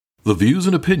The views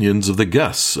and opinions of the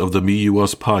guests of the Me You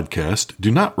Us podcast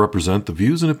do not represent the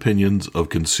views and opinions of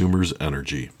Consumers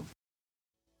Energy.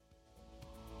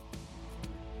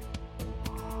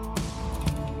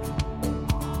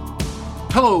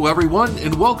 Hello, everyone,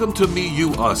 and welcome to Me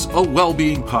You Us, a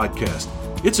well-being podcast.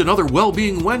 It's another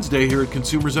Well-Being Wednesday here at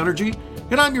Consumers Energy,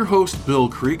 and I'm your host, Bill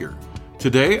Krieger.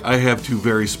 Today, I have two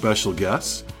very special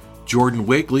guests, Jordan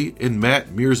Wakely and Matt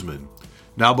Mearsman.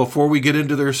 Now, before we get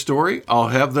into their story, I'll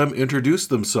have them introduce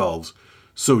themselves.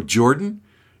 So, Jordan,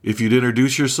 if you'd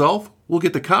introduce yourself, we'll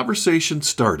get the conversation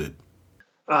started.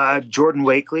 Jordan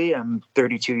Wakely. I'm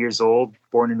 32 years old,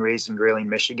 born and raised in Grayling,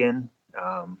 Michigan.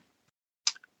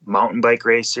 Mountain bike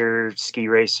racer, ski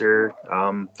racer.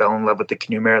 Fell in love with the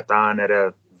canoe marathon at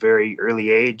a very early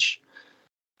age.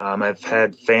 I've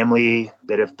had family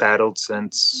that have paddled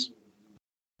since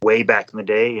way back in the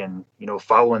day, and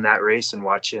following that race and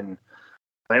watching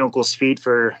my uncle's feed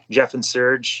for Jeff and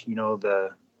Serge,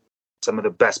 some of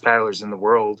the best paddlers in the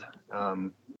world.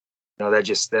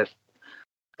 That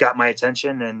got my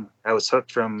attention, and I was hooked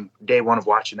from day one of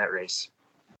watching that race.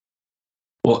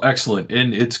 Well, excellent.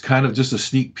 And it's kind of just a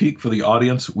sneak peek for the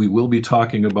audience. We will be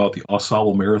talking about the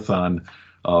AuSable Marathon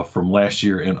from last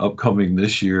year and upcoming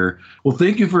this year. Well,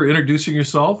 thank you for introducing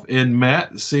yourself. And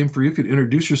Matt, same for you. If you'd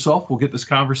introduce yourself, we'll get this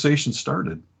conversation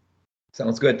started.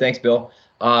 Sounds good. Thanks, Bill.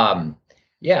 My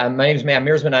name is Matt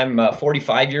Mearsman. I'm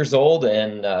 45 years old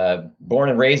and born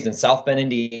and raised in South Bend,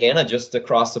 Indiana, just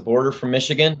across the border from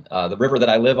Michigan. The river that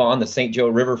I live on, the St. Joe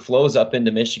River, flows up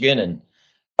into Michigan, and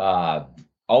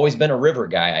always been a river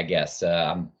guy, I guess.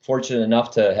 I'm fortunate enough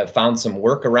to have found some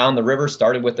work around the river,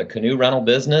 started with a canoe rental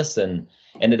business and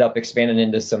ended up expanding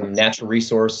into some natural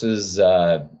resources,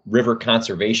 river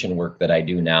conservation work that I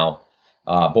do now,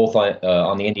 both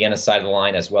on the Indiana side of the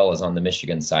line as well as on the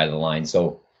Michigan side of the line.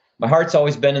 So my heart's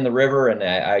always been in the river, and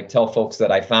I tell folks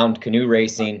that I found canoe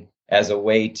racing as a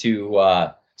way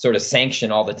to sort of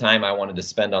sanction all the time I wanted to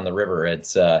spend on the river.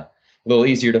 It's a little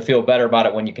easier to feel better about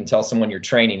it when you can tell someone you're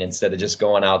training instead of just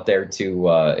going out there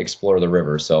to explore the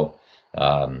river. So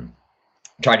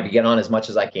try to get on as much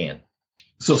as I can.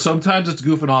 So sometimes it's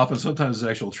goofing off and sometimes it's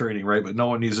actual training, right? But no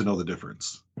one needs to know the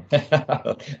difference.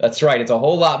 That's right. It's a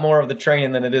whole lot more of the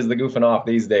training than it is the goofing off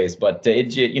these days. But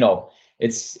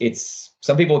it's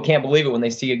some people can't believe it when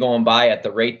they see it going by at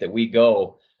the rate that we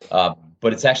go.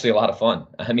 But it's actually a lot of fun.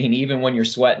 I mean, even when you're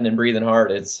sweating and breathing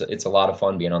hard, it's a lot of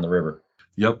fun being on the river.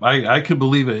 Yep, I could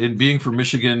believe it. And being from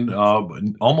Michigan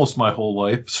almost my whole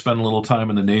life, spent a little time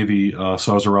in the Navy,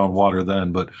 so I was around water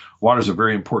then. But water is a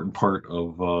very important part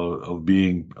of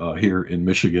being here in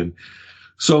Michigan.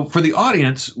 So for the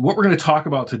audience, what we're going to talk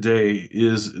about today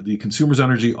is the Consumers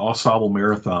Energy AuSable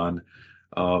Marathon.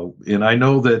 And I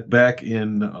know that back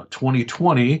in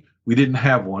 2020, we didn't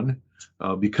have one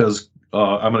because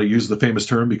I'm going to use the famous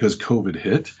term because COVID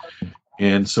hit.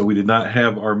 And so we did not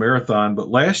have our marathon, but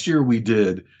last year we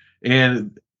did.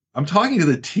 And I'm talking to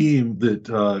the team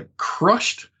that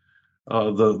crushed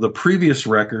the previous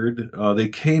record. They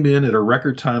came in at a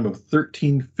record time of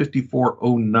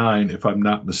 13:54:09, if I'm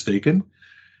not mistaken.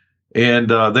 And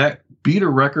that beat a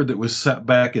record that was set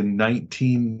back in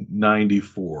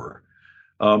 1994.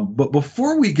 But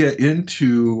before we get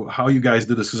into how you guys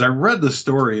did this, because I read the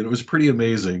story and it was pretty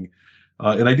amazing.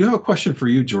 And I do have a question for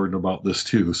you, Jordan, about this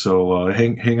too. So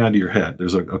hang on to your hat.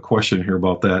 There's a question here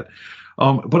about that.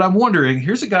 But I'm wondering,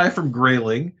 here's a guy from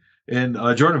Grayling. And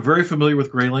Jordan, I'm very familiar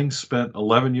with Grayling, spent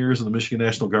 11 years in the Michigan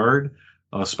National Guard,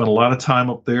 spent a lot of time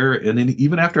up there. And then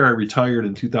even after I retired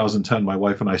in 2010, my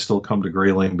wife and I still come to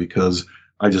Grayling because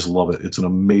I just love it. It's an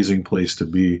amazing place to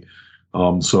be.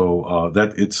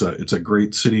 That it's a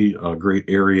great city, a great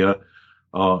area.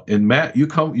 And Matt,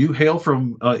 you hail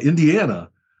from Indiana.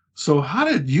 So how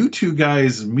did you two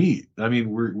guys meet? I mean,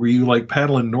 were you like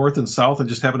paddling north and south and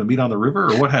just happened to meet on the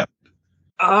river, or what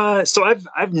happened? So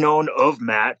I've known of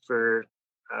Matt for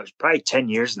probably 10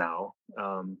 years now.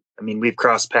 We've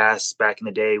crossed paths back in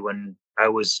the day when I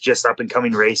was just up and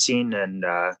coming racing, and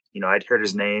I'd heard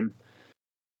his name.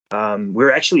 We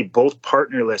were actually both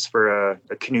partnerless for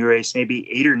a canoe race maybe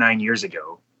 8 or 9 years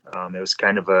ago. It was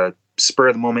kind of a spur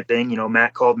of the moment thing.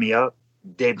 Matt called me up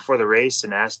day before the race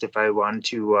and asked if I wanted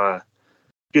to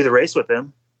do the race with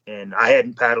him. And I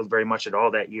hadn't paddled very much at all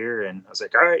that year. And I was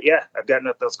like, all right, yeah, I've got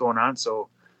nothing else going on. So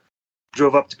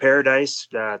drove up to Paradise,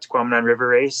 to Quamanon River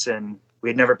race. And we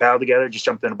had never paddled together, just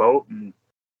jumped in a boat and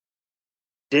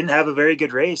didn't have a very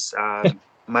good race.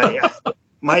 My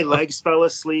legs fell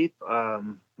asleep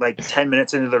like 10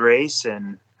 minutes into the race.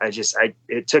 And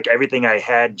it took everything I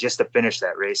had just to finish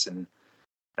that race. And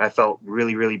I felt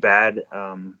really, really bad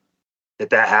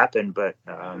that happened. But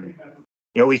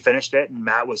we finished it, and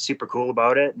Matt was super cool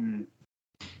about it. And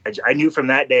I knew from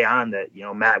that day on that,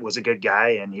 Matt was a good guy,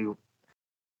 and he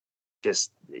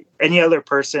just, any other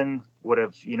person would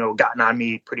have, gotten on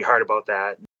me pretty hard about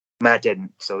that. Matt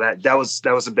didn't. So that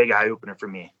was a big eye opener for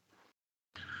me.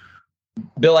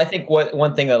 Bill, I think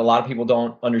one thing that a lot of people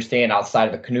don't understand outside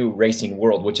of the canoe racing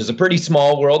world, which is a pretty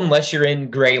small world, unless you're in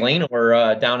Grayling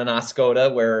or down in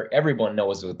Oscoda, where everyone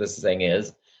knows what this thing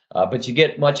is. But you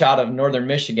get much out of northern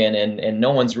Michigan, and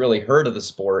no one's really heard of the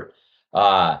sport.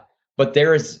 But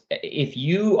if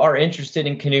you are interested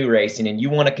in canoe racing and you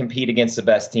want to compete against the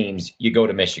best teams, you go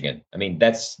to Michigan. I mean,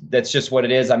 that's just what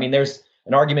it is. I mean, there's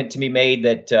an argument to be made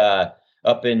that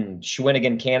up in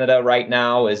Shawinigan, Canada right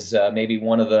now is maybe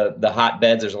one of the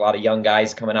hotbeds. There's a lot of young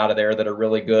guys coming out of there that are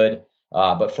really good.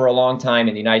 But for a long time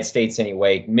in the United States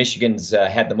anyway, Michigan's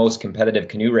had the most competitive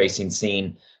canoe racing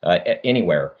scene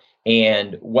anywhere.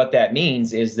 And what that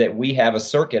means is that we have a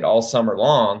circuit all summer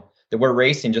long that we're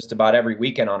racing just about every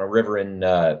weekend on a river in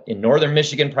northern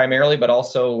Michigan primarily, but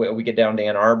also we get down to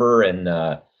Ann Arbor and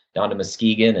down to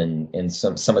Muskegon and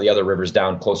some of the other rivers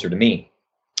down closer to me.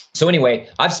 So anyway,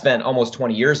 I've spent almost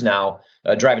 20 years now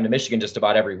driving to Michigan just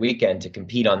about every weekend to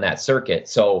compete on that circuit.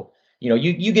 So,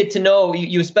 you get to know,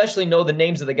 you especially know the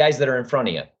names of the guys that are in front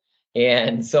of you.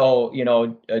 And so,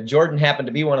 Jordan happened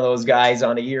to be one of those guys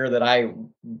on a year that I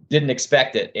didn't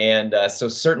expect it. And so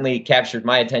certainly captured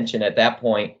my attention at that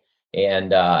point.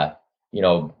 And,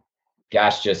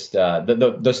 gosh, just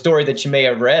the story that you may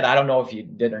have read, I don't know if you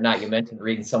did or not, you mentioned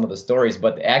reading some of the stories,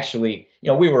 but actually,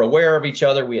 we were aware of each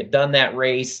other. We had done that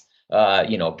race,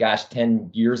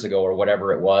 10 years ago or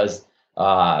whatever it was.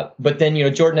 But then,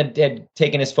 Jordan had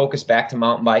taken his focus back to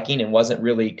mountain biking and wasn't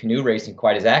really canoe racing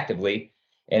quite as actively.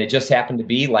 And it just happened to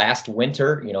be last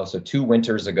winter, so 2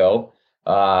 winters ago,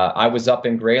 I was up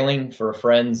in Grayling for a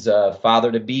friend's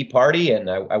father-to-be party, and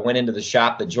I went into the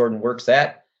shop that Jordan works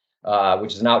at,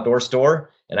 which is an outdoor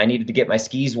store, and I needed to get my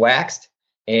skis waxed.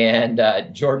 And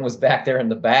Jordan was back there in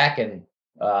the back, and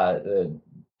the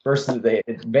person,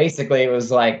 basically it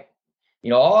was like,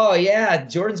 oh yeah,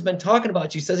 Jordan's been talking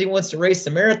about you, says he wants to race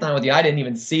the marathon with you. I didn't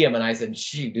even see him, and I said,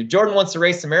 shoot, if Jordan wants to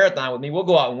race the marathon with me, we'll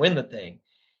go out and win the thing.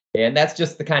 And that's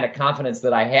just the kind of confidence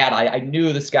that I had. I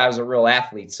knew this guy was a real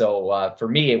athlete. So for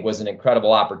me, it was an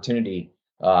incredible opportunity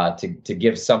to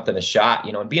give something a shot.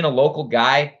 And being a local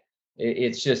guy,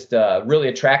 it's just really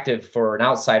attractive for an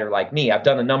outsider like me. I've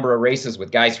done a number of races with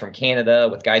guys from Canada,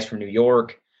 with guys from New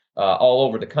York, all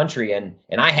over the country. And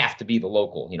I have to be the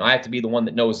local. I have to be the one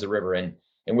that knows the river. And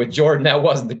with Jordan, that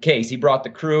wasn't the case. He brought the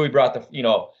crew. He brought the,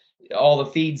 all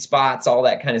the feed spots, all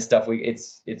that kind of stuff.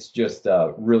 It's just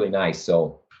really nice.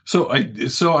 So I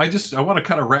want to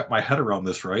kind of wrap my head around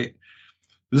this, right?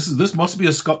 This must be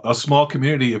a small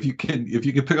community. If you can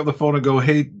pick up the phone and go,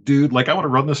 hey, dude, like I want to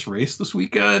run this race this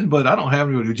weekend, but I don't have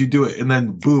anyone. Would you do it? And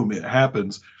then boom, it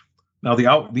happens. Now the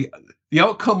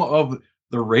outcome of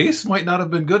the race might not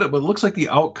have been good, but it looks like the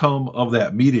outcome of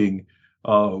that meeting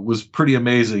was pretty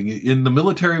amazing. In the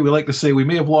military, we like to say we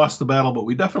may have lost the battle, but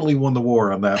we definitely won the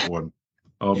war on that one,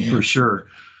 for sure.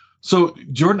 So,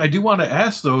 Jordan, I do want to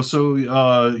ask though. So,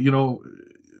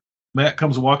 Matt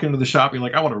comes walking into the shop. You're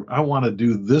like, I want to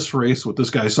do this race with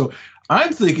this guy. So,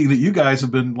 I'm thinking that you guys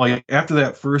have been like after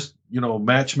that first,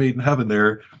 match made in heaven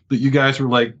there, that you guys were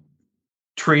like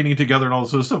training together and all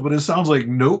this other stuff. But it sounds like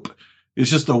nope.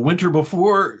 It's just the winter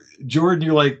before. Jordan,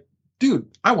 you're like, dude,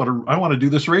 I want to do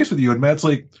this race with you. And Matt's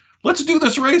like, let's do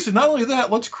this race, and not only that,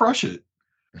 let's crush it.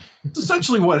 It's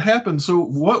essentially what happened. So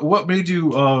what made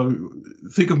you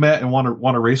think of Matt and want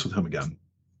to race with him again?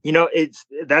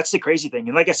 That's the crazy thing.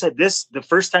 And like I said, the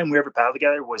first time we ever paddled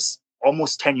together was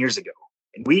almost 10 years ago.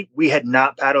 And we had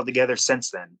not paddled together since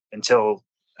then until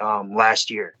last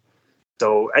year.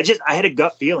 So I had a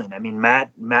gut feeling. I mean,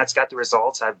 Matt's got the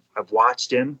results. I've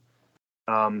watched him.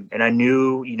 And I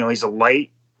knew, he's a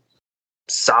light,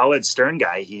 solid stern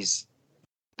guy.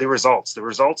 The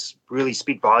results really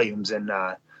speak volumes. And,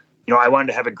 I wanted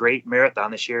to have a great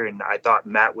marathon this year, and I thought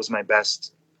Matt was my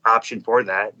best option for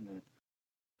that. And,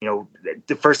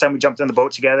 the first time we jumped on the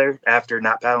boat together after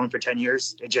not paddling for 10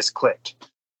 years, it just clicked.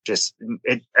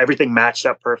 Everything matched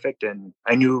up perfect. And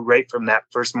I knew right from that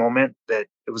first moment that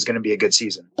it was going to be a good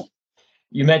season.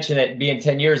 You mentioned it being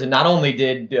 10 years, and not only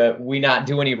did we not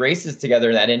do any races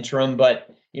together in that interim,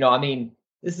 but,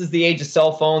 this is the age of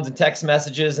cell phones and text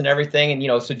messages and everything.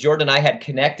 And, so Jordan and I had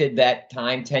connected that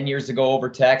time 10 years ago over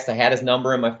text. I had his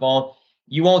number in my phone.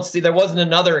 You won't see, there wasn't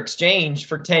another exchange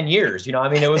for 10 years. It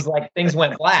was like things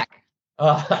went black.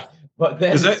 But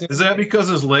then is that because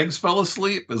his legs fell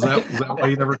asleep? Is that why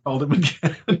you never called him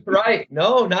again? Right.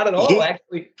 No, not at all.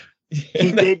 Actually,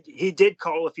 He did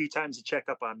call a few times to check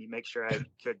up on me, make sure I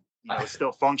could,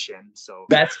 still function. So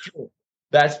That's true.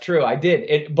 That's true. I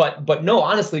did but no,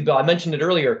 honestly, Bill, I mentioned it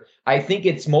earlier. I think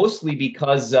it's mostly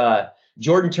because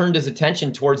Jordan turned his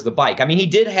attention towards the bike. I mean, he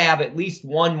did have at least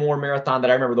one more marathon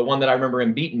that I remember, the one that I remember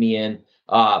him beating me in.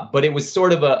 But it was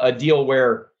sort of a deal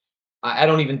where I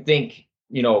don't even think,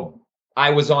 I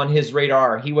was on his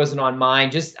radar. He wasn't on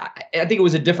mine. I think it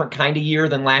was a different kind of year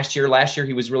than last year. Last year,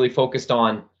 he was really focused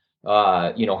on,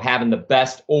 having the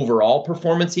best overall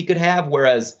performance he could have.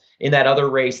 Whereas in that other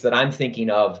race that I'm thinking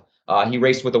of, he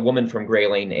raced with a woman from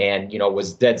Grayling and,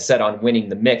 was dead set on winning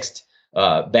the mixed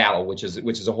battle, which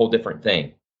is a whole different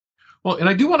thing. Well, and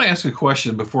I do want to ask a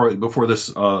question before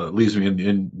this leaves me.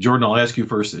 And Jordan, I'll ask you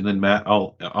first, and then Matt,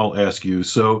 I'll ask you.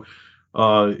 So,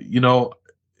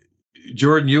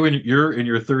 Jordan, you're in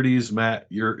your 30s. Matt,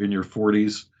 you're in your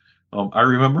 40s. I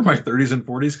remember my 30s and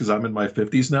 40s because I'm in my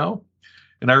 50s now,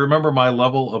 and I remember my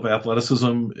level of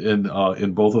athleticism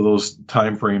in both of those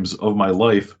time frames of my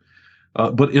life.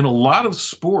 But in a lot of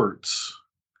sports,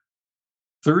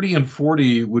 30 and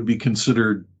 40 would be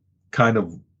considered kind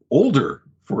of older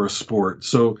for a sport.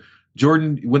 So,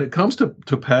 Jordan, when it comes to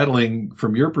paddling,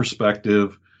 from your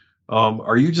perspective,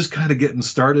 are you just kind of getting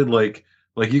started, like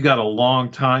you got a long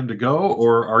time to go,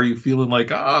 or are you feeling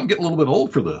like, I'm getting a little bit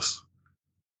old for this?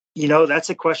 That's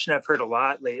a question I've heard a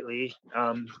lot lately.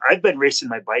 I've been racing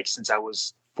my bike since I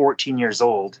was 14 years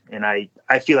old, and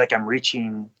I feel like I'm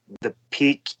reaching the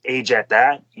peak age at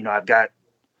that. I've got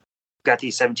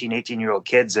these 17, 18-year-old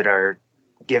kids that are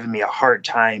giving me a hard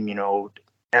time,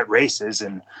 at races.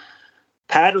 And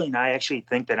paddling, I actually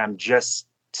think that I'm just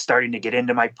starting to get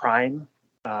into my prime.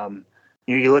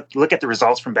 You look at the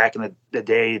results from back in the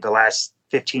day, the last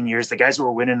 15 years, the guys who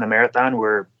were winning the marathon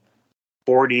were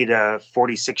 40 to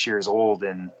 46 years old.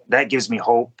 And that gives me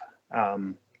hope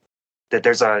that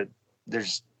there's a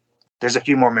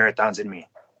few more marathons in me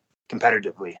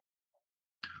competitively.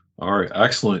 All right.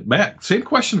 Excellent. Matt, same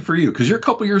question for you, because you're a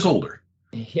couple years older.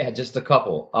 Yeah, just a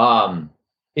couple.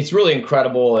 It's really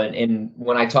incredible. And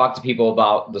when I talk to people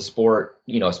about the sport,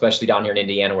 especially down here in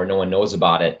Indiana where no one knows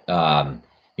about it,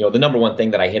 the number one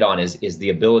thing that I hit on is the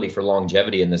ability for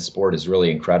longevity in this sport is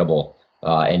really incredible.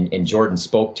 And Jordan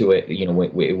spoke to it.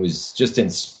 It was just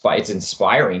it's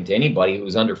inspiring to anybody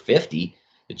who's under 50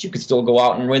 that you could still go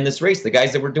out and win this race. The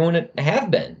guys that were doing it have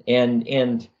been.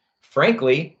 And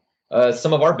frankly,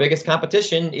 some of our biggest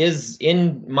competition is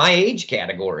in my age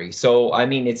category. So, I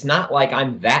mean, it's not like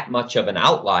I'm that much of an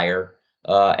outlier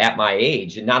at my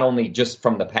age, and not only just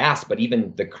from the past, but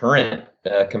even the current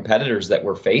competitors that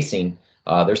we're facing.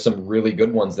 There's some really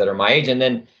good ones that are my age.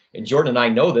 And Jordan and I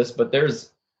know this, but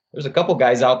there's a couple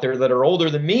guys out there that are older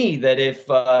than me that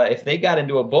if they got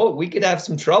into a boat, we could have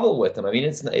some trouble with them. I mean,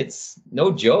 it's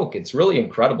no joke. It's really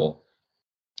incredible.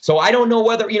 So I don't know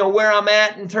whether, where I'm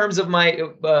at in terms of my,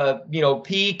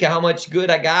 peak, how much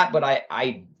good I got, but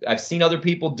I've seen other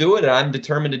people do it, and I'm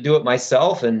determined to do it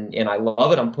myself. And I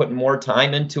love it. I'm putting more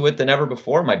time into it than ever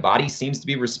before. My body seems to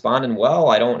be responding well.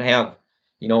 I don't have,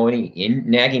 any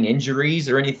nagging injuries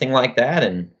or anything like that.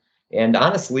 And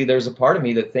honestly, there's a part of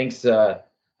me that thinks the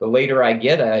later I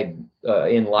get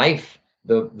in life,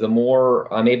 the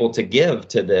more I'm able to give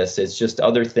to this. It's just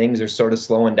other things are sort of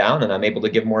slowing down, and I'm able to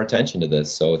give more attention to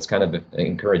this. So it's kind of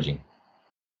encouraging.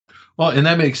 Well, and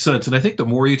that makes sense. And I think the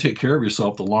more you take care of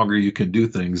yourself, the longer you can do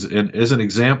things. And as an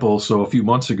example, so a few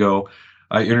months ago,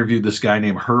 I interviewed this guy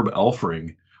named Herb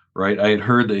Elfring, right? I had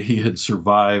heard that he had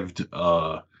survived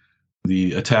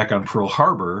the attack on Pearl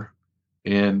Harbor,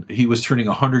 and he was turning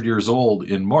 100 years old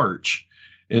in March.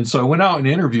 And so I went out and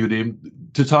interviewed him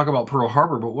to talk about Pearl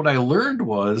Harbor. But what I learned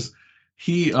was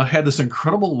he had this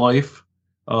incredible life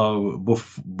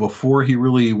before he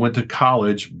really went to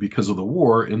college because of the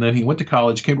war. And then he went to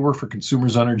college, came to work for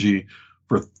Consumers Energy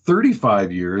for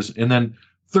 35 years. And then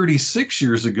 36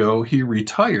 years ago, he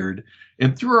retired.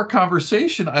 And through our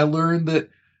conversation, I learned that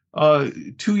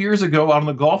 2 years ago on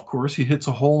the golf course, he hits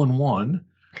a hole in one.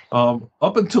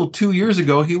 Up until 2 years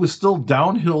ago, he was still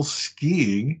downhill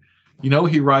skiing.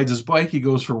 He rides his bike, he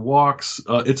goes for walks.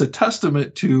 It's a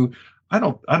testament to, I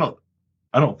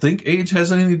don't think age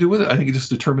has anything to do with it. I think it's just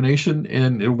determination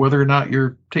and whether or not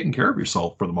you're taking care of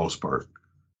yourself for the most part.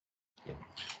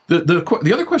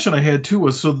 The other question I had too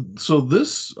was, so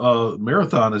this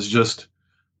marathon is just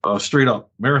a straight up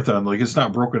marathon. Like, it's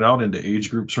not broken out into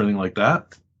age groups or anything like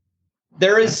that.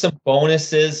 There is some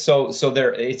bonuses. So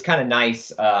there, it's kind of nice.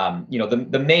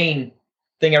 The main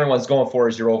thing everyone's going for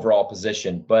is your overall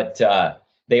position, but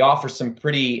they offer some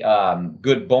pretty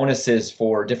good bonuses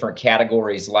for different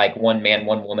categories, like one man,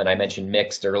 one woman. I mentioned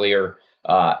mixed earlier.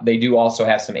 They do also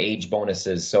have some age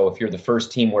bonuses. So if you're the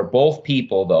first team where both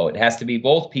people, though, it has to be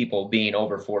both people being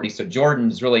over 40. So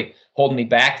Jordan's really holding me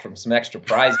back from some extra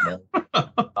prize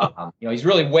money. He's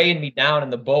really weighing me down in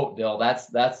the boat, Bill. That's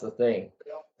the thing.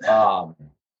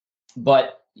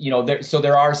 But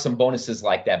there are some bonuses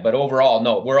like that. But overall,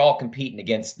 no, we're all competing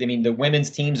against. I mean, the women's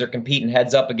teams are competing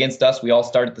heads up against us. We all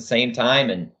start at the same time,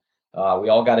 and we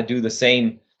all got to do the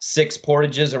same 6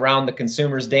 portages around the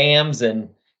consumers' dams, and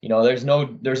there's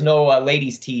no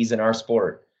ladies' tees in our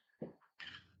sport.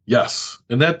 Yes,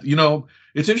 and that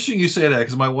it's interesting you say that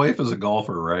because my wife is a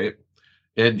golfer, right?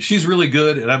 And she's really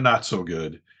good, and I'm not so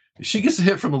good. She gets to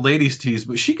hit from the ladies' tees,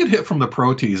 but she could hit from the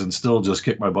pro tees and still just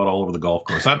kick my butt all over the golf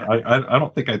course. I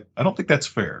don't think that's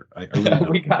fair. I really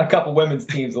we got a couple women's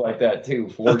teams like that too,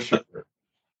 for sure.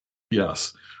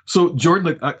 Yes. So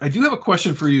Jordan, I do have a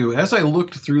question for you. As I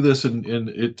looked through this, and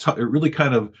it really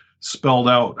kind of spelled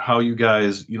out how you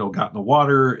guys got in the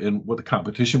water and what the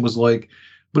competition was like.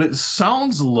 But it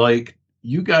sounds like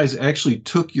you guys actually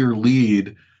took your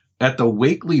lead at the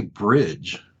Wakely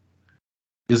Bridge.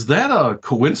 Is that a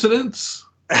coincidence?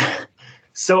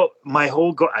 So my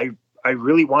whole goal, I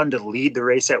really wanted to lead the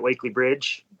race at Wakely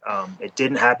Bridge. It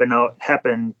didn't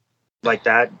happen like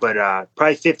that, but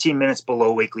probably 15 minutes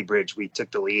below Wakely Bridge, we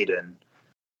took the lead. And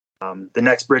the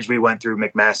next bridge we went through,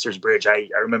 McMaster's Bridge, I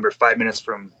remember 5 minutes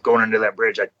from going under that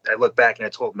bridge, I looked back and I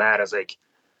told Matt, I was like,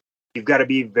 you've got to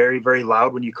be very, very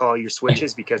loud when you call your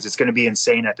switches because it's going to be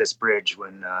insane at this bridge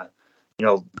when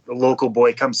the local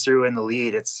boy comes through in the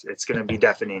lead. It's going to be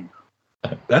deafening.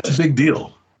 That's a big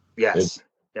deal. Yes.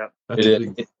 Yep.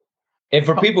 And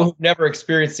for people who've never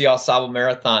experienced the Au Sable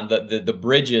Marathon, the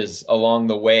bridges along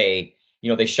the way,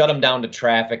 they shut them down to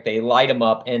traffic, they light them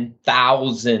up, and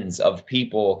thousands of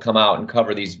people come out and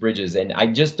cover these bridges. And I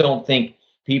just don't think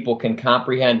people can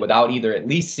comprehend without either at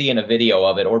least seeing a video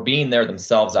of it or being there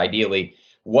themselves, ideally,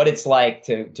 what it's like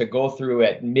to go through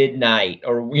at midnight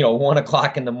or 1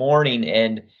 o'clock in the morning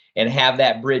and have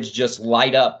that bridge just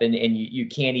light up and you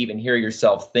can't even hear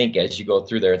yourself think as you go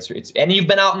through there. It's and you've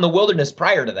been out in the wilderness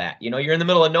prior to that. You're in the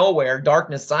middle of nowhere,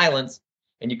 darkness, silence,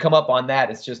 and you come up on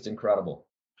that. It's just incredible.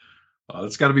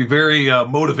 It's got to be very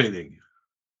motivating.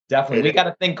 Definitely. We got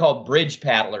a thing called bridge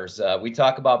paddlers. We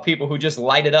talk about people who just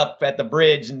light it up at the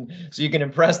bridge and so you can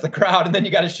impress the crowd, and then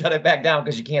you got to shut it back down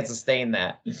because you can't sustain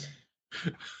that. It's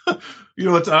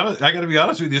honest. I got to be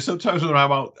honest with you. Sometimes when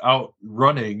I'm out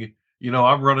running,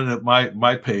 I'm running at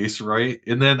my pace, right?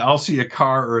 And then I'll see a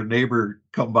car or a neighbor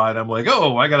come by, and I'm like,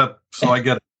 oh, I get it.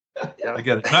 Yeah. I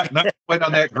get it. Not quite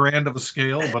on that grand of a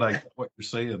scale, but I get what you're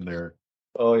saying there.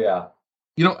 Oh yeah.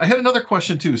 I had another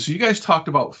question too. So you guys talked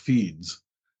about feeds,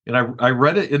 and I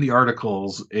read it in the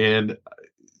articles. And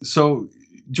so,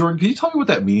 Jordan, can you tell me what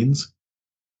that means?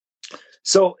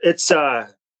 So it's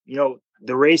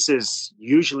the race is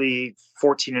usually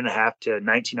 14 and a half to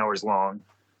 19 hours long.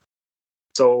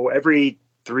 So every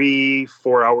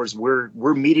 3-4 hours,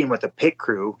 we're meeting with a pit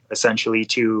crew essentially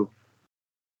to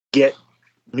get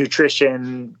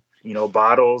nutrition,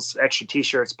 bottles, extra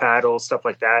t-shirts, paddles, stuff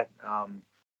like that.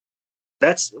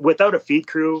 That's without a good feed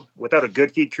crew,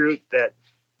 that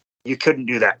you couldn't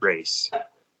do that race.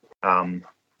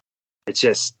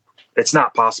 It's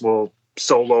not possible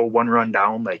solo, one run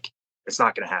down. Like, it's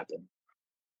not going to happen.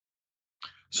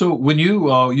 So when you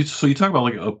talk about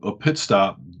like a pit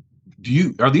stop,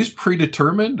 are these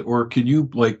predetermined, or can you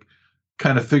like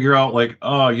kind of figure out like,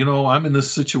 I'm in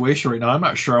this situation right now, I'm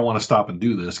not sure I want to stop and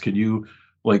do this. Can you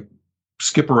like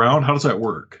skip around? How does that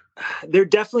work? They're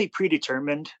definitely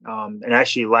predetermined. And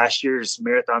actually last year's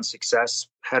marathon success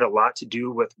had a lot to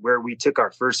do with where we took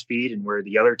our first feed and where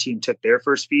the other team took their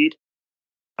first feed.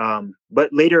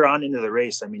 But later on into the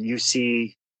race, I mean, you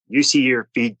see your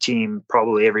feed team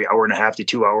probably every hour and a half to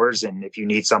 2 hours. And if you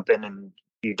need something and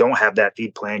you don't have that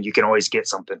feed plan, you can always get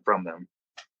something from them.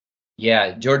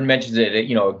 Yeah. Jordan mentions it,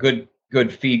 a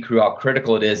good feed crew, how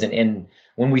critical it is. And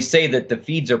when we say that the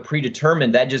feeds are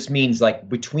predetermined, that just means like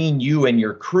between you and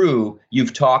your crew,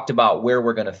 you've talked about where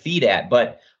we're going to feed at.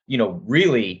 But,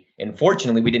 really, and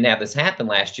fortunately, we didn't have this happen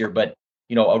last year, but,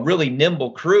 a really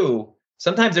nimble crew,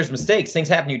 sometimes there's mistakes. Things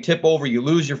happen. You tip over, you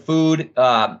lose your food,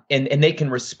 and they can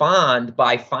respond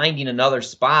by finding another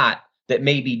spot that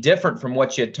may be different from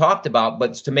what you had talked about,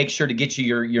 but to make sure to get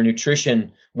you your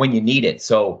nutrition when you need it.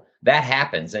 So that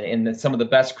happens. And some of the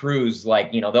best crews,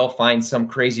 like, they'll find some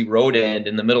crazy road end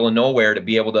in the middle of nowhere to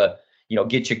be able to,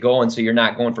 get you going so you're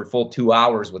not going for full 2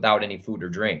 hours without any food or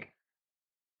drink.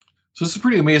 So it's a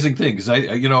pretty amazing thing because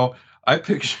I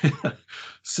picture,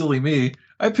 silly me,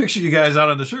 I picture you guys out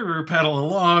on the river paddling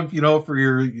along, for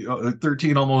your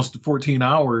 13, almost 14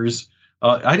 hours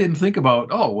I didn't think about,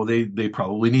 oh, well, they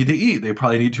probably need to eat. They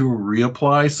probably need to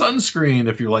reapply sunscreen.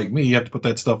 If you're like me, you have to put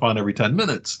that stuff on every 10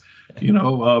 minutes.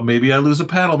 Maybe I lose a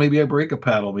paddle, maybe I break a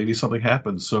paddle, maybe something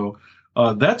happens. So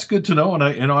that's good to know. And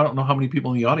I don't know how many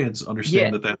people in the audience understand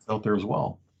Yeah. that that's out there as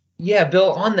well. Yeah,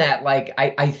 Bill, on that, like,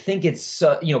 I think it's,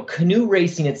 canoe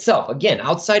racing itself, again,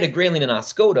 outside of Grayling and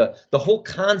Oscoda, the whole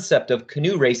concept of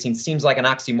canoe racing seems like an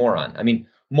oxymoron. I mean,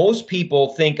 most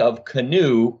people think of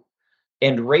canoe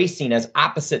and racing as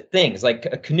opposite things. Like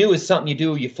a canoe is something you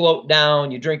do, you float down,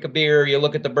 you drink a beer, you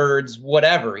look at the birds,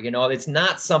 whatever, it's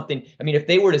not something, I mean, if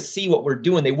they were to see what we're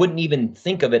doing, they wouldn't even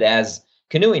think of it as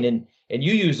canoeing. And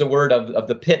you use the word of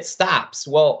the pit stops.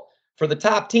 Well, for the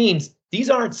top teams, these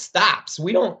aren't stops.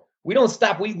 We don't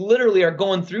stop. We literally are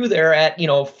going through there at,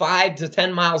 5 to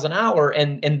 10 miles an hour,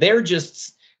 and they're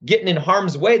just getting in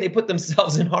harm's way. They put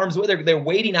themselves in harm's way. They're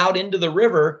wading out into the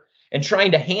river and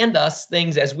trying to hand us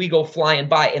things as we go flying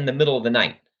by in the middle of the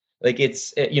night. Like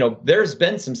there's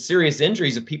been some serious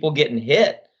injuries of people getting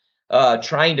hit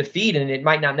trying to feed, and it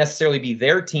might not necessarily be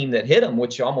their team that hit them,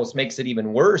 which almost makes it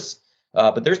even worse.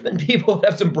 But there's been people that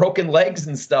have some broken legs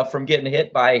and stuff from getting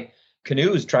hit by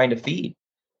canoes trying to feed.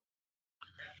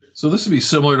 So this would be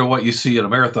similar to what you see at a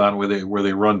marathon where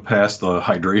they run past the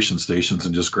hydration stations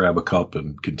and just grab a cup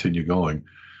and continue going.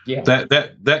 Yeah.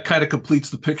 That kind of completes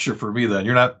the picture for me then.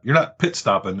 You're not pit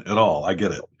stopping at all. I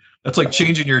get it. That's like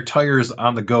changing your tires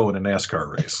on the go in a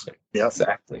NASCAR race. Yeah,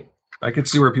 exactly. I can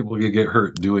see where people could get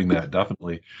hurt doing that,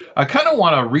 definitely. I kind of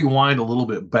want to rewind a little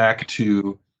bit back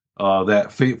to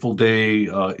that fateful day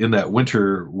in that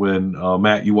winter when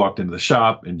Matt, you walked into the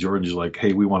shop and Jordan's like,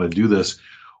 hey, we want to do this.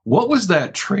 What was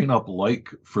that train up like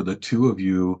for the two of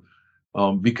you?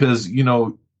 Because,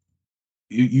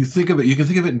 you think of it, you can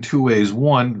think of it in two ways.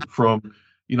 One, from,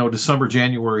 December,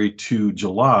 January to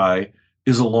July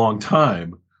is a long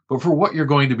time. But for what you're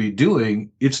going to be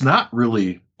doing, it's not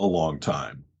really a long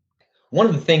time. One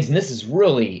of the things, and this is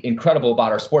really incredible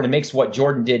about our sport, and makes what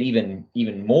Jordan did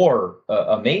even more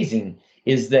amazing,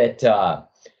 is that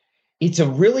it's a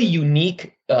really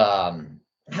unique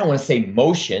I don't want to say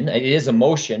motion. It is a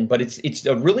motion, but it's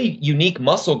a really unique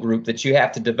muscle group that you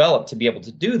have to develop to be able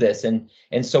to do this. And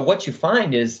so what you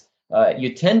find is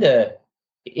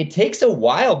it takes a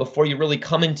while before you really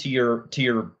come into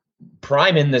your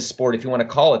prime in this sport, if you want to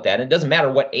call it that. And it doesn't matter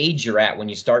what age you're at when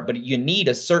you start, but you need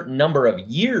a certain number of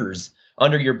years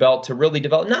under your belt to really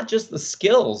develop not just the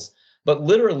skills, but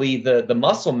literally the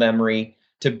muscle memory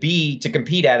to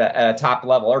compete at a top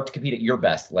level, or to compete at your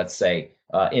best, let's say,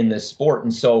 in this sport.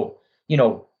 And so,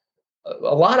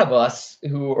 a lot of us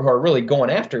who are really going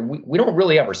after, we don't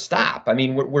really ever stop. I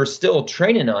mean, we're still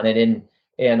training on it.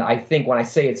 And I think when I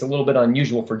say it's a little bit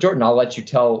unusual for Jordan, I'll let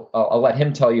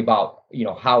him tell you about,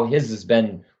 how his has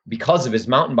been because of his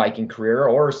mountain biking career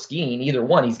or skiing, either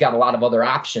one. He's got a lot of other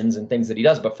options and things that he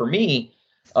does. But for me,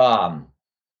 I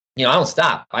don't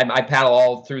stop. I paddle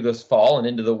all through this fall and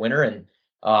into the winter. And,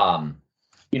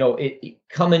 it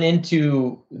coming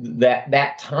into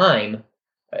that time,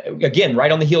 again,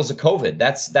 right on the heels of COVID,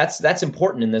 that's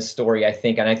important in this story, I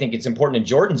think. And I think it's important in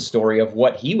Jordan's story of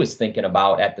what he was thinking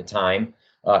about at the time.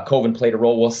 COVID played a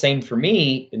role. Well, same for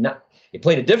me. It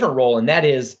played a different role. And that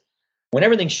is when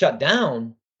everything shut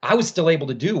down, I was still able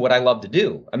to do what I love to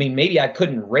do. I mean, maybe I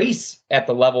couldn't race at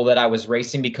the level that I was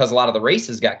racing because a lot of the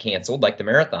races got canceled, like the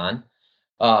marathon.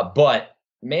 But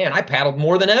man, I paddled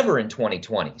more than ever in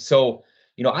 2020. So,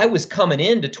 I was coming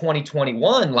into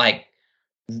 2021 like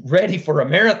ready for a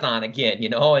marathon again,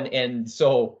 and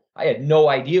so I had no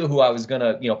idea who I was going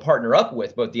to, partner up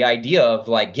with. But the idea of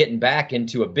like getting back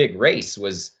into a big race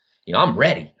was, I'm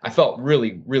ready. I felt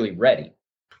really, really ready.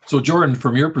 So Jordan,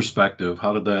 from your perspective,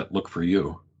 how did that look for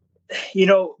you?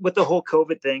 With the whole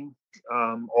COVID thing,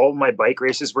 all my bike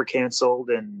races were canceled,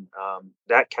 and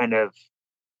that kind of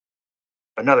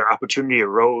another opportunity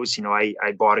arose. I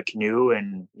bought a canoe,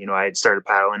 and I had started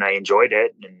paddling. I enjoyed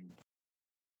it,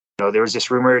 and there was this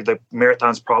rumor the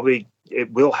marathon's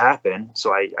it will happen.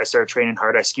 So I started training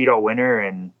hard. I skied all winter,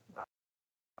 and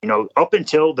up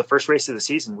until the first race of the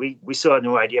season, we still had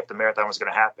no idea if the marathon was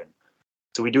going to happen.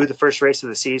 So we do the first race of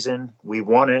the season, we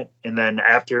won it, and then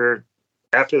after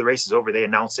the race is over, they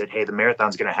announced it, hey, the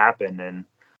marathon's going to happen,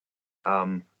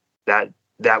 and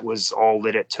that was all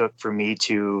that it took for me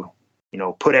to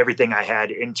put everything I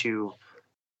had into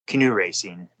canoe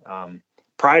racing.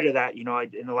 Prior to that,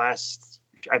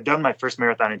 I've done my first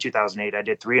marathon in 2008. I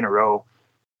did 3 in a row,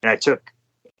 and I took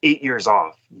 8 years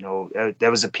off. That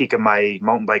was the peak of my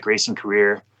mountain bike racing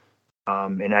career.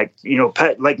 And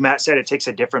like Matt said, it takes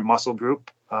a different muscle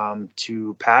group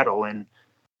to paddle. And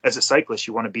as a cyclist,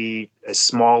 you want to be as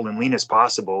small and lean as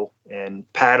possible.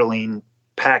 And paddling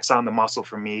packs on the muscle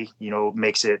for me,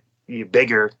 makes it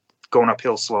bigger, going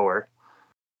uphill slower.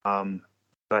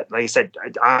 But like I said,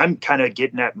 I'm kind of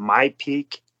getting at my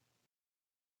peak,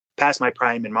 past my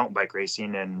prime in mountain bike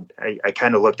racing. And I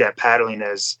kind of looked at paddling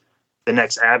as the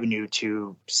next avenue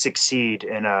to succeed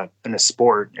in a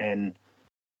sport. And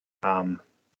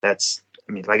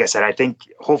like I said, I think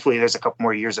hopefully there's a couple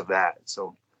more years of that.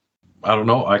 So I don't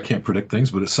know. I can't predict things,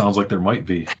 but it sounds like there might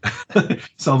be.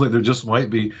 Sounds like there just might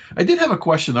be. I did have a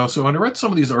question though. So when I read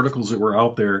some of these articles that were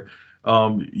out there,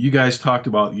 you guys talked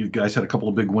about, you guys had a couple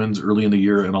of big wins early in the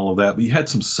year and all of that, but you had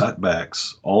some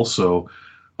setbacks also.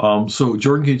 So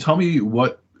Jordan, can you tell me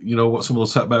what some of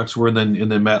those setbacks were, and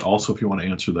then Matt also, if you want to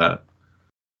answer that.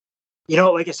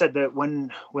 Like I said, that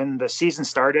when the season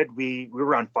started, we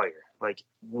were on fire, like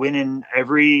winning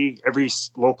every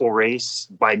local race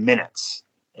by minutes.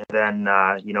 And then,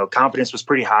 confidence was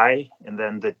pretty high. And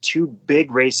then the two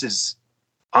big races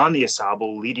on the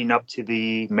AuSable leading up to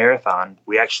the marathon,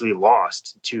 we actually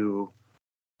lost to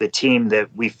the team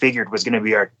that we figured was going to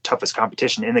be our toughest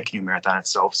competition in the canoe marathon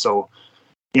itself. So,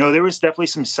 there was definitely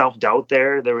some self-doubt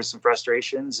there. There was some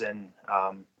frustrations. And,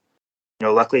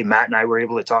 luckily Matt and I were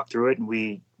able to talk through it. And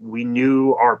we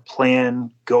knew our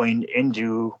plan going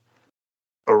into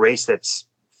a race that's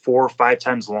 4 or 5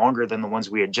 times longer than the ones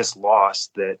we had just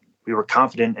lost, that we were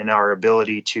confident in our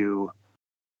ability to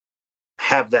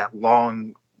have that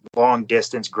long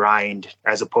distance grind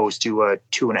as opposed to a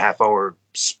 2.5 hour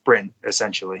sprint,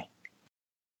 essentially.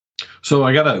 So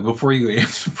before you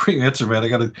answer, Matt,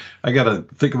 I gotta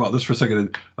think about this for a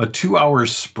second. A 2 hour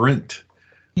sprint.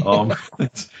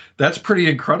 That's pretty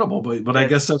incredible, but I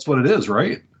guess that's what it is,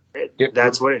 right?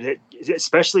 That's what it is,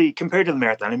 especially compared to the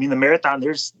marathon. I mean, the marathon,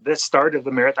 the start of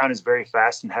the marathon is very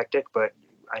fast and hectic, but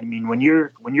I mean, when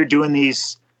you're doing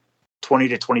these 20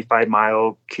 to 25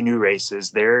 mile canoe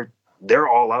races, they're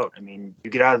all out. I mean, you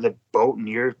get out of the boat and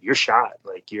you're shot.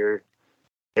 Like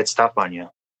it's tough on you.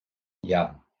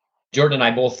 Yeah. Jordan and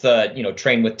I both,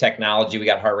 train with technology. We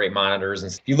got heart rate monitors,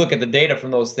 and if you look at the data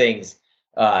from those things,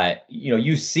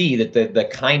 you see that the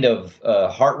kind of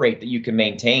heart rate that you can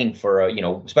maintain for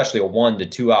especially a 1 to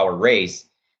 2 hour race,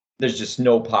 there's just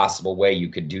no possible way you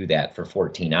could do that for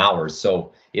 14 hours.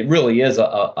 So it really is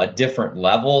a different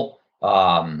level.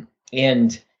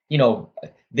 And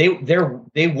they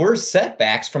were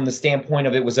setbacks from the standpoint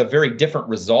of it was a very different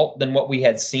result than what we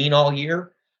had seen all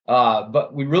year.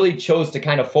 But we really chose to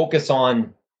kind of focus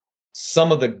on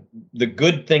some of the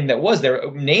good thing that was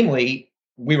there, namely,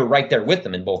 we were right there with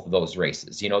them in both of those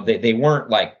races. They weren't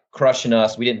like crushing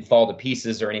us. We didn't fall to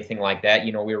pieces or anything like that.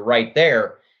 We were right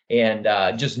there. And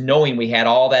just knowing we had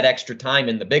all that extra time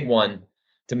in the big one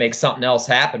to make something else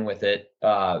happen with it,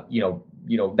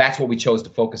 that's what we chose to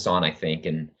focus on, I think.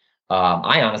 And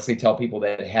I honestly tell people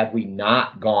that had we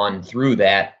not gone through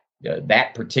that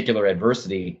particular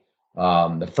adversity,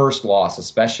 the first loss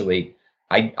especially,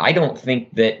 I don't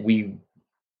think that we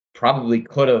probably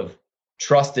could have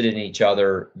trusted in each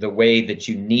other the way that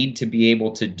you need to be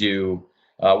able to do.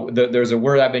 There's a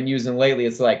word I've been using lately.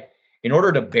 It's like, in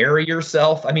order to bury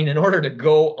yourself, in order to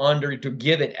go under, to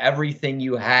give it everything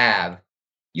you have,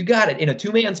 you got it. In a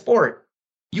 2-man sport,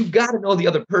 you got to know the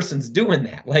other person's doing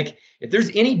that. Like, if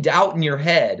there's any doubt in your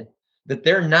head that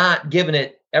they're not giving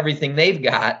it everything they've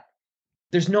got,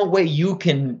 there's no way you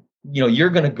can, you're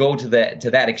going to go to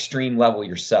that extreme level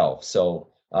yourself. So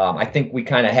I think we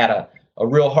kind of had a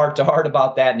real heart-to-heart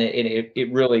about that, and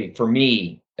it really, for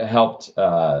me, helped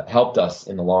us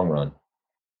in the long run.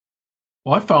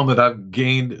 Well, I found that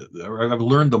I've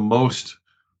learned the most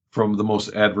from the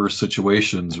most adverse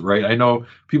situations, right? I know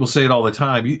people say it all the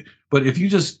time, but if you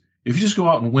just go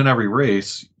out and win every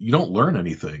race, you don't learn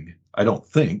anything, I don't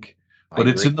think. But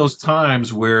it's in those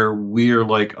times where we are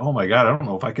like, oh my God, I don't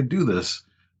know if I can do this.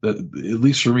 That, at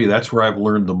least for me, that's where I've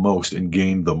learned the most and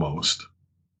gained the most.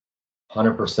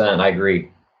 100%. I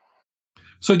agree.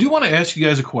 So I do want to ask you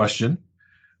guys a question.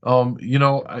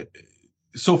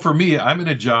 So for me, I'm in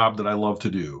a job that I love to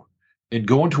do, and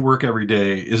going to work every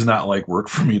day is not like work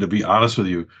for me, to be honest with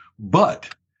you.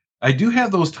 But I do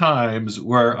have those times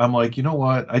where I'm like, you know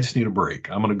what? I just need a break.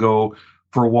 I'm going to go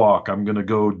for a walk. I'm going to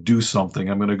go do something.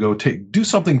 I'm going to go do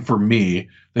something for me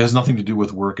that has nothing to do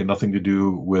with work and nothing to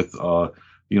do with,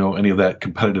 any of that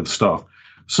competitive stuff.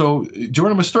 So,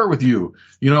 Jordan, I'm going to start with you.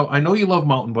 I know you love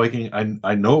mountain biking.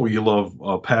 I know you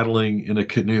love paddling in a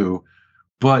canoe,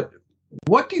 but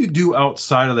what do you do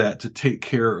outside of that to take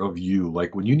care of you?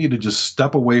 Like when you need to just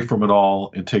step away from it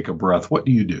all and take a breath, what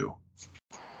do you do?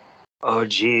 Oh,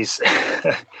 geez.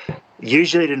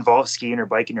 Usually it involves skiing or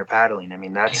biking or paddling. I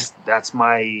mean, that's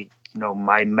my,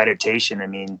 my meditation. I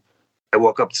mean, I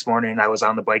woke up this morning, I was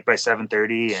on the bike by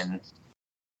 7:30, and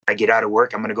I get out of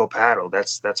work, I'm going to go paddle.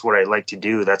 That's what I like to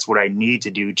do. That's what I need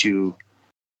to do to, you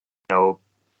know,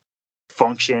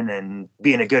 function and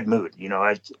be in a good mood. You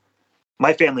know,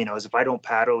 my family knows if I don't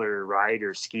paddle or ride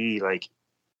or ski, like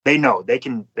they know they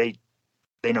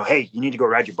know, hey, you need to go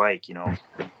ride your bike, you know.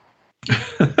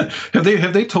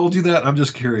 Have they told you that? I'm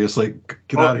just curious. Like,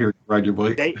 get out of here, ride your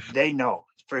bike. They know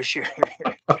for sure.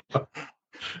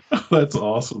 That's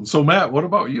awesome. So Matt, what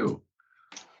about you?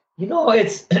 You know,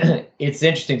 it's it's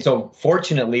interesting. So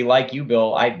fortunately, like you,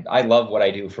 Bill, I love what I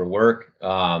do for work.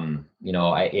 You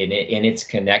know, and it's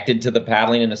connected to the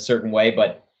paddling in a certain way,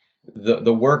 but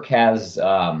the work has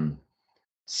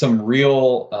some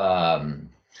real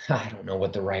I don't know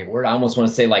what the right word. I almost want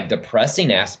to say like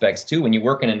depressing aspects too. When you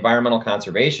work in environmental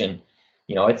conservation,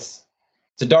 you know, it's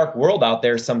a dark world out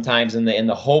there sometimes. In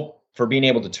the hope for being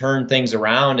able to turn things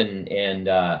around and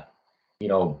you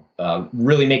know,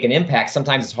 really make an impact,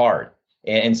 sometimes it's hard.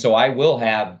 And so I will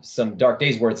have some dark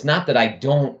days where it's not that I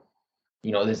don't,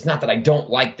 you know, it's not that I don't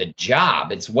like the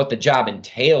job. It's what the job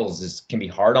entails can be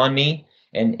hard on me.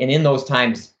 And in those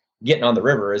times, getting on the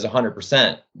river is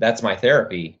 100%. That's my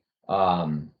therapy.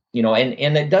 You know,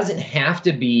 and it doesn't have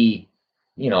to be,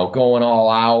 you know, going all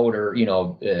out or, you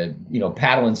know,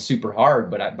 paddling super hard,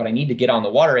 but I need to get on the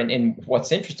water. And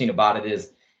what's interesting about it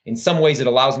is in some ways it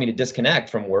allows me to disconnect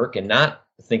from work and not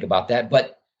think about that.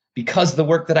 But because the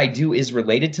work that I do is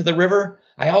related to the river,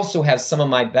 I also have some of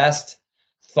my best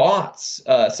thoughts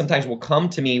sometimes will come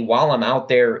to me while I'm out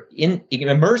there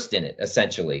immersed in it,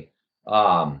 essentially.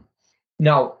 Now,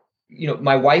 you know,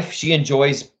 my wife, she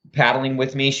enjoys paddling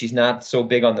with me. She's not so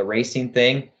big on the racing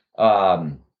thing.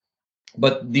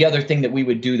 But the other thing that we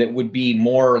would do that would be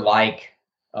more like,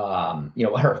 you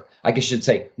know, or I guess I should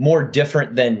say more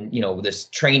different than, you know, this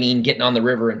training, getting on the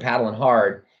river and paddling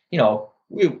hard. You know,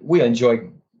 we enjoy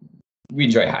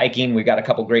hiking. We've got a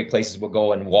couple great places we'll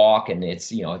go and walk, and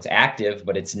it's, you know, it's active,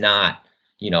 but it's not,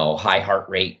 you know, high heart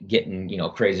rate, getting, you know,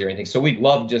 crazy or anything. So we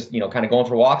love just, you know, kind of going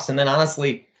for walks. And then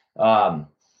honestly,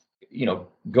 you know,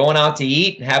 going out to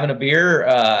eat, having a beer,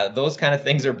 those kind of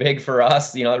things are big for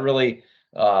us. You know, it really,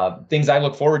 things I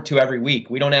look forward to every week.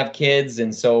 We don't have kids.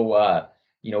 And so,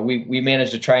 you know, we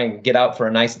managed to try and get out for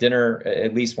a nice dinner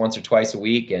at least once or twice a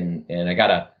week. And I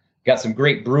got some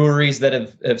great breweries that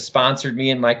have sponsored me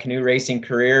in my canoe racing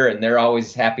career, and they're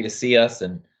always happy to see us.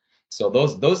 And so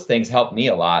those things help me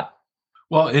a lot.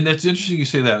 Well, and it's interesting you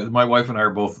say that. My wife and I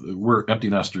we're empty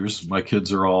nesters. My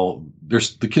kids are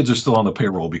the kids are still on the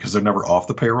payroll because they're never off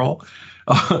the payroll,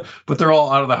 but they're all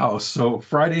out of the house. So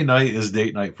Friday night is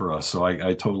date night for us. So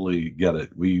I totally get it.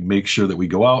 We make sure that we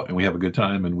go out and we have a good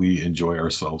time and we enjoy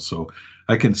ourselves. So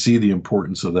I can see the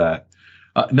importance of that.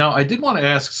 Now, I did want to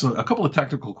ask a couple of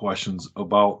technical questions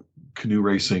about canoe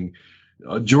racing.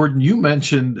 Jordan, you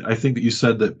mentioned, I think that you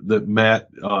said that Matt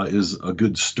is a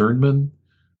good sternman.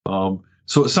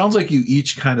 So it sounds like you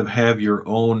each kind of have your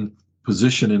own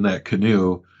position in that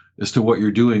canoe as to what you're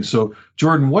doing. So,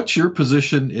 Jordan, what's your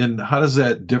position and how does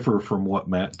that differ from what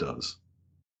Matt does?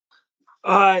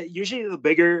 Usually the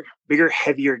bigger,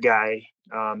 heavier guy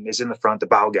is in the front, the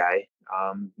bow guy.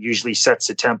 Usually sets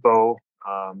the tempo,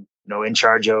 you know, in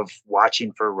charge of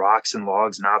watching for rocks and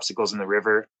logs and obstacles in the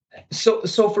river. So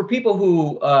for people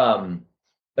who,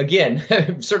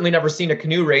 again, certainly never seen a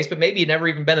canoe race, but maybe never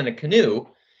even been in a canoe,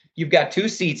 you've got two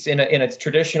seats in a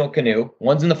traditional canoe.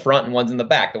 One's in the front and one's in the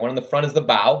back. The one in the front is the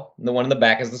bow, and the one in the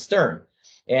back is the stern.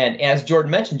 And as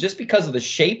Jordan mentioned, just because of the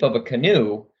shape of a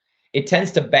canoe, it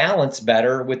tends to balance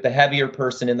better with the heavier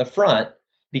person in the front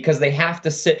because they have to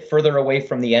sit further away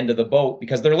from the end of the boat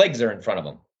because their legs are in front of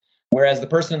them. Whereas the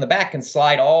person in the back can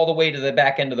slide all the way to the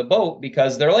back end of the boat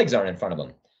because their legs aren't in front of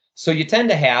them. So you tend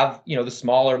to have, you know, the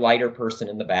smaller, lighter person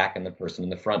in the back and the person in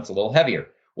the front's a little heavier.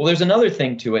 Well, there's another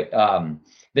thing to it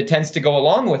that tends to go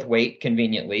along with weight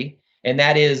conveniently, and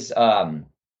that is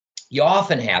you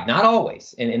often have, not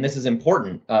always, and this is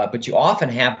important, but you often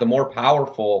have the more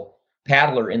powerful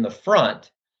paddler in the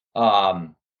front,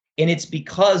 and it's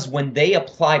because when they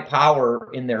apply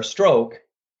power in their stroke,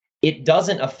 it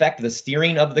doesn't affect the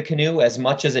steering of the canoe as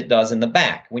much as it does in the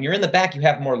back. When you're in the back, you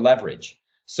have more leverage.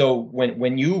 So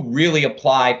when you really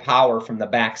apply power from the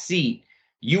back seat,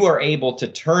 you are able to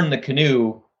turn the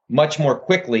canoe much more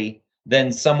quickly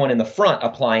than someone in the front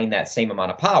applying that same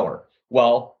amount of power.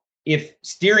 Well, if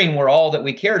steering were all that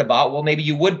we cared about, well, maybe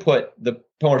you would put the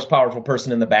most powerful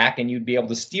person in the back and you'd be able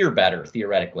to steer better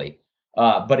theoretically.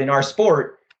 But in our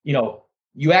sport, you know,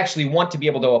 you actually want to be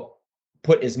able to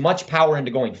put as much power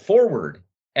into going forward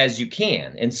as you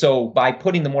can. And so by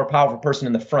putting the more powerful person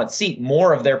in the front seat,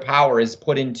 more of their power is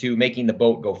put into making the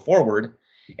boat go forward.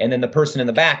 And then the person in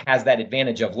the back has that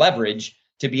advantage of leverage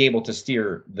to be able to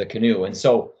steer the canoe. And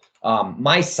so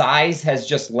my size has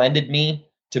just lended me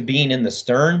to being in the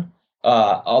stern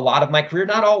a lot of my career,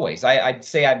 not always. I'd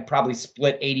say I'd probably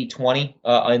split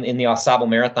 80-20 in the AuSable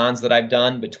marathons that I've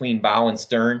done between bow and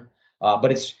stern.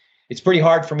 But it's pretty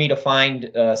hard for me to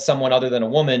find someone other than a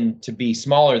woman to be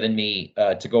smaller than me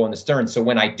to go in the stern. So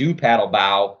when I do paddle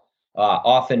bow,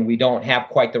 often we don't have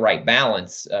quite the right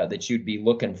balance that you'd be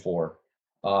looking for.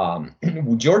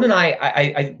 Jordan and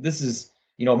I this is,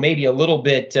 maybe a little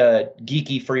bit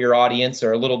geeky for your audience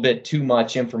or a little bit too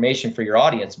much information for your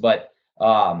audience, but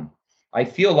I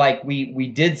feel like we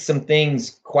did some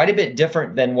things quite a bit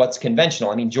different than what's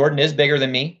conventional. I mean, Jordan is bigger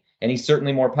than me, and he's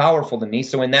certainly more powerful than me.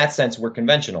 So in that sense, we're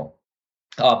conventional.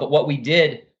 But what we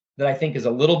did that I think is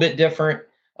a little bit different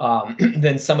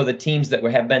than some of the teams that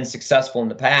have been successful in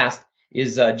the past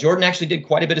is Jordan actually did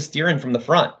quite a bit of steering from the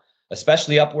front,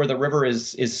 especially up where the river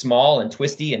is small and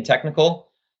twisty and technical.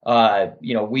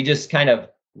 We just kind of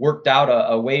worked out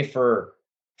a way for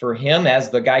him,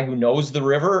 as the guy who knows the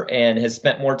river and has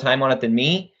spent more time on it than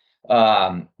me.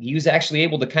 He was actually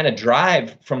able to kind of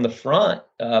drive from the front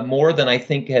more than I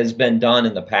think has been done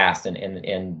in the past.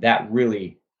 And that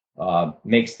really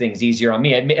makes things easier on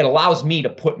me. It allows me to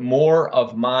put more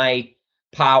of my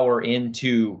power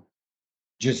into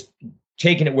just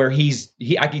taking it where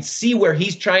I can see where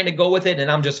he's trying to go with it,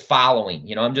 and I'm just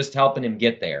following, I'm just helping him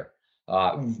get there,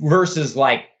 versus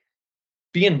like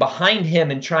being behind him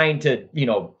and trying to,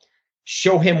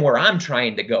 show him where I'm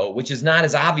trying to go, which is not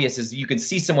as obvious as you can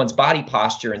see someone's body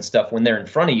posture and stuff when they're in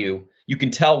front of you. You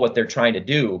can tell what they're trying to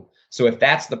do. So if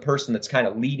that's the person that's kind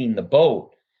of leading the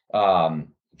boat,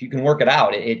 if you can work it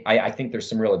out, I think there's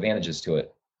some real advantages to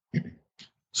it.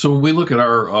 So when we look at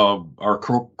our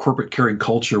corporate carrying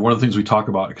culture, one of the things we talk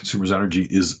about at Consumers Energy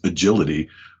is agility,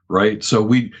 right? So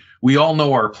we all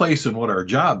know our place and what our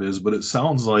job is, but it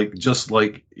sounds like, just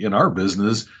like in our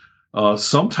business,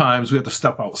 sometimes we have to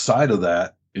step outside of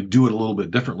that and do it a little bit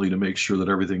differently to make sure that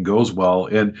everything goes well.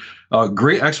 And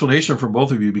great explanation from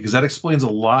both of you, because that explains a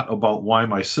lot about why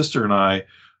my sister and I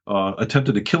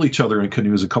attempted to kill each other in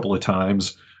canoes a couple of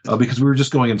times because we were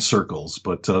just going in circles.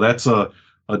 But that's a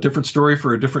different story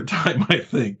for a different time, I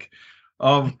think.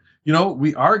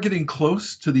 We are getting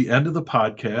close to the end of the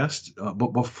podcast,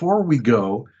 but before we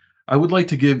go, I would like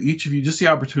to give each of you just the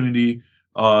opportunity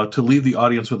to leave the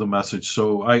audience with a message.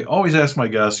 So I always ask my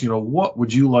guests, what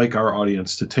would you like our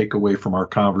audience to take away from our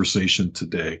conversation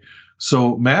today?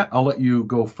 So Matt, I'll let you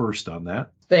go first on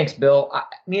that. Thanks, Bill.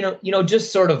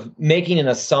 Just sort of making an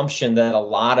assumption that a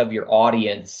lot of your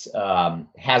audience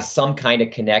has some kind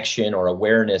of connection or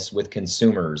awareness with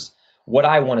consumers. What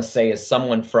I want to say is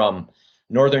someone from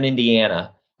Northern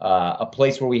Indiana, a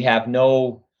place where we have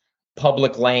no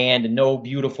public land and no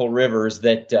beautiful rivers,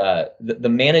 that the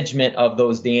management of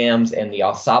those dams and the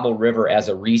AuSable River as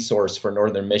a resource for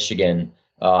Northern Michigan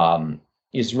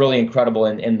is really incredible.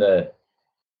 And the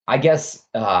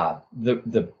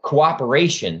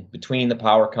cooperation between the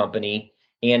power company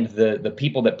and the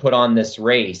people that put on this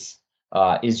race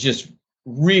is just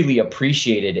really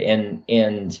appreciated.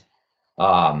 And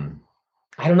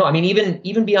I don't know. I mean,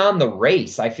 even beyond the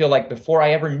race, I feel like before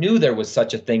I ever knew there was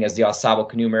such a thing as the AuSable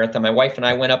Canoe Marathon, my wife and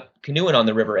I went up canoeing on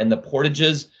the river, and the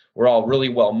portages were all really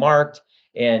well marked.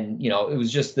 And, it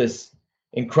was just this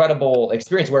incredible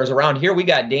experience. Whereas around here, we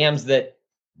got dams that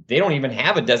they don't even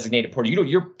have a designated portage.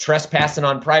 You're trespassing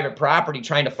on private property,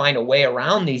 trying to find a way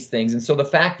around these things. And so the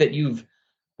fact that you've,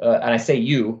 and I say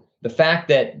the fact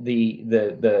that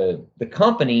the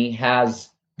company has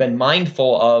been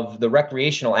mindful of the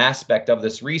recreational aspect of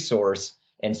this resource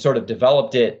and sort of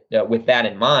developed it with that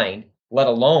in mind, let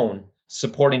alone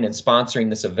supporting and sponsoring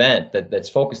this event that's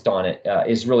focused on it,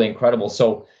 is really incredible.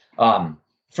 So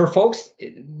for folks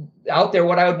out there,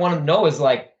 what I would want to know is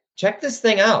check this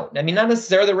thing out. I mean, not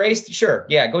necessarily the race. Sure.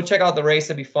 Yeah. Go check out the race.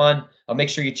 It'd be fun. I'll make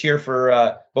sure you cheer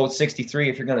for Boat 63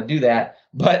 if you're going to do that.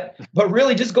 But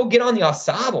really just go get on the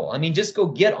AuSable. I mean, just go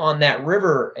get on that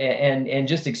river and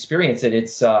just experience it.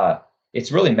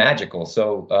 It's really magical.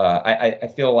 So I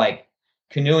feel like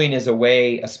canoeing is a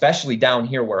way, especially down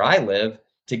here where I live,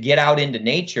 to get out into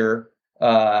nature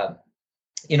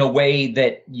in a way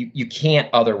that you can't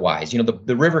otherwise.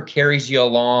 The river carries you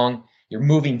along. You're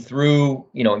moving through,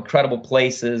 incredible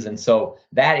places. And so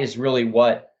that is really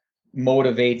what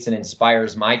motivates and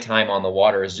inspires my time on the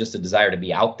water, is just a desire to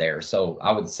be out there. So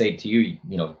I would say to you,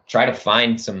 try to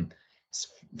find some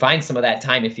of that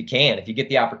time if you can, if you get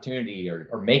the opportunity,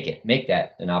 or make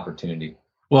that an opportunity.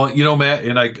 Well, Matt,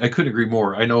 and I couldn't agree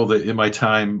more. I know that in my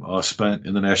time spent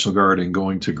in the National Guard and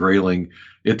going to Grayling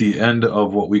at the end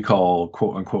of what we call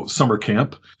quote unquote summer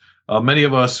camp, many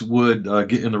of us would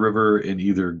get in the river and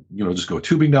either, just go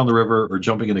tubing down the river or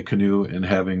jumping in a canoe and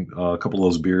having a couple of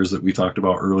those beers that we talked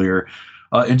about earlier,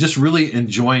 and just really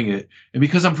enjoying it. And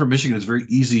because I'm from Michigan, it's very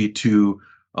easy to,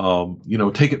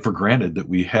 take it for granted that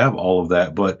we have all of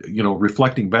that. But,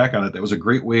 reflecting back on it, that was a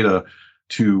great way to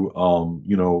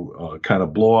kind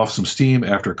of blow off some steam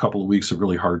after a couple of weeks of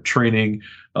really hard training,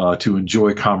 to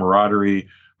enjoy camaraderie,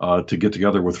 to get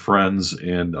together with friends.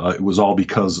 And it was all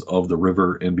because of the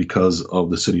river and because of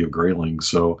the city of Grayling.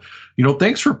 So,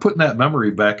 thanks for putting that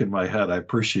memory back in my head. I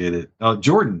appreciate it.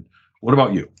 Jordan, what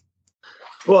about you?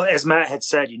 Well, as Matt had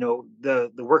said, the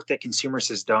work that Consumers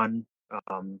has done,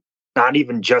 not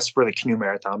even just for the canoe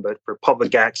marathon, but for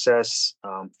public access,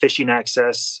 fishing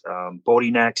access,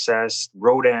 boating access,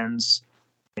 road ends.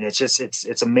 And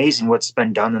it's amazing what's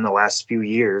been done in the last few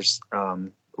years,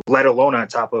 let alone on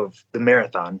top of the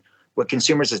marathon. What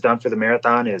Consumers has done for the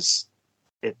marathon it's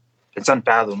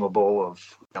unfathomable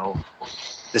of,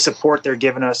 the support they're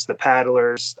giving us, the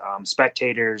paddlers,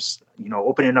 spectators,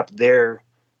 opening up their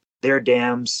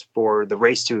dams for the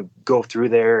race to go through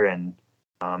there. And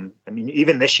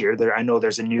even this year, I know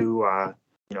there's a new,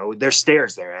 there's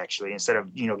stairs there actually, instead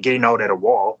of, getting out at a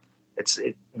wall.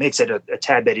 It makes it a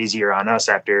tad bit easier on us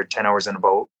after 10 hours in a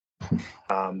boat.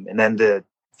 And then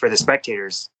for the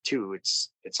spectators too,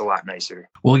 it's a lot nicer.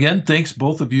 Well, again, thanks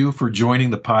both of you for joining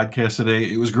the podcast today.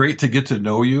 It was great to get to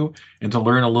know you and to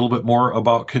learn a little bit more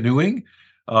about canoeing.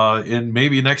 And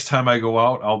maybe next time I go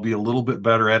out, I'll be a little bit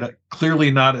better at it.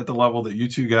 Clearly not at the level that you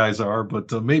two guys are,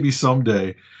 but maybe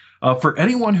someday. For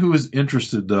anyone who is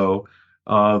interested, though,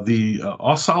 the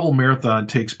AuSable Marathon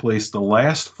takes place the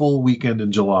last full weekend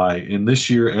in July. And this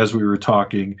year, as we were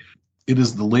talking, it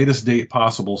is the latest date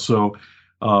possible. So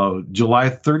July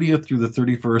 30th through the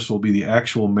 31st will be the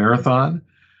actual marathon.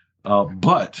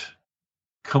 But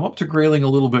come up to Grayling a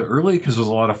little bit early because there's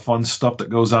a lot of fun stuff that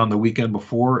goes on the weekend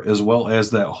before, as well as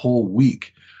that whole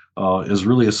week is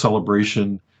really a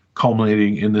celebration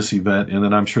culminating in this event. And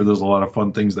then I'm sure there's a lot of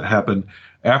fun things that happen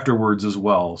afterwards as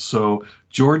well. So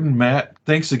Jordan, Matt,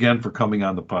 thanks again for coming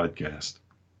on the podcast.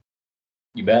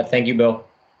 You bet. Thank you, Bill.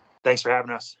 Thanks for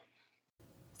having us.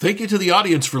 Thank you to the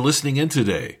audience for listening in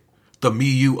today. The Me,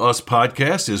 You, Us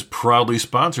podcast is proudly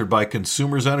sponsored by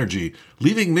Consumers Energy,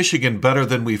 leaving Michigan better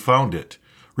than we found it.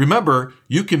 Remember,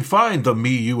 you can find the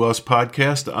Me, You, Us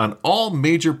podcast on all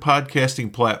major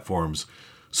podcasting platforms,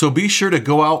 so be sure to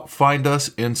go out, find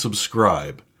us, and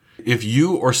subscribe. If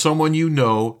you or someone you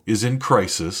know is in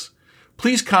crisis,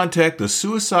 please contact the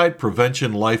Suicide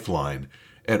Prevention Lifeline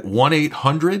at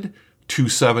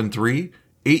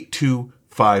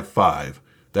 1-800-273-8255.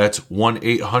 That's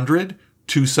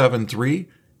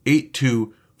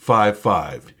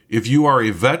 1-800-273-8255. If you are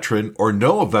a veteran or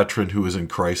know a veteran who is in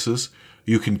crisis,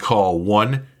 you can call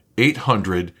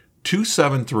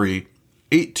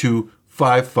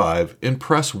 1-800-273-8255 and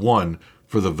press 1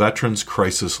 for the Veterans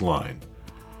Crisis Line.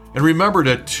 And remember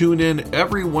to tune in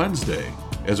every Wednesday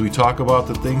as we talk about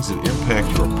the things that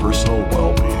impact your personal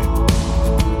well-being.